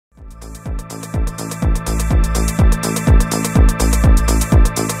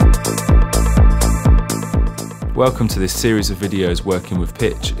Welcome to this series of videos working with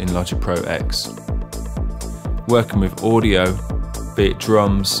pitch in Logic Pro X. Working with audio, be it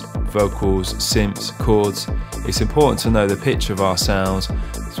drums, vocals, synths, chords, it's important to know the pitch of our sounds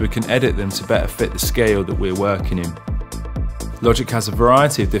so we can edit them to better fit the scale that we're working in. Logic has a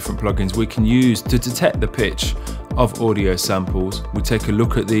variety of different plugins we can use to detect the pitch of audio samples. We take a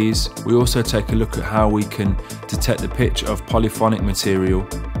look at these. We also take a look at how we can detect the pitch of polyphonic material.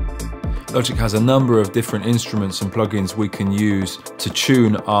 Logic has a number of different instruments and plugins we can use to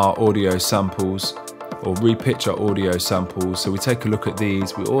tune our audio samples or repitch our audio samples, so we take a look at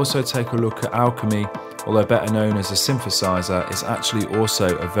these. We also take a look at Alchemy, although better known as a synthesizer. It's actually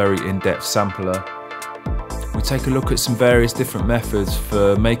also a very in-depth sampler. We take a look at some various different methods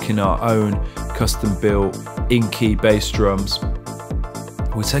for making our own custom-built in-key bass drums.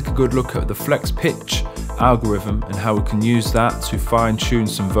 We take a good look at the flex pitch algorithm and how we can use that to fine-tune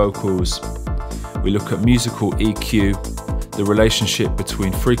some vocals. We look at musical EQ, the relationship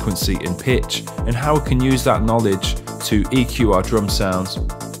between frequency and pitch, and how we can use that knowledge to EQ our drum sounds.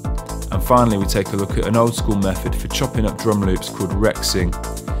 And finally, we take a look at an old school method for chopping up drum loops called rexing,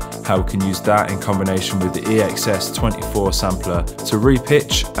 how we can use that in combination with the EXS24 sampler to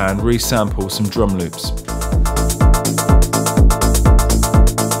repitch and resample some drum loops.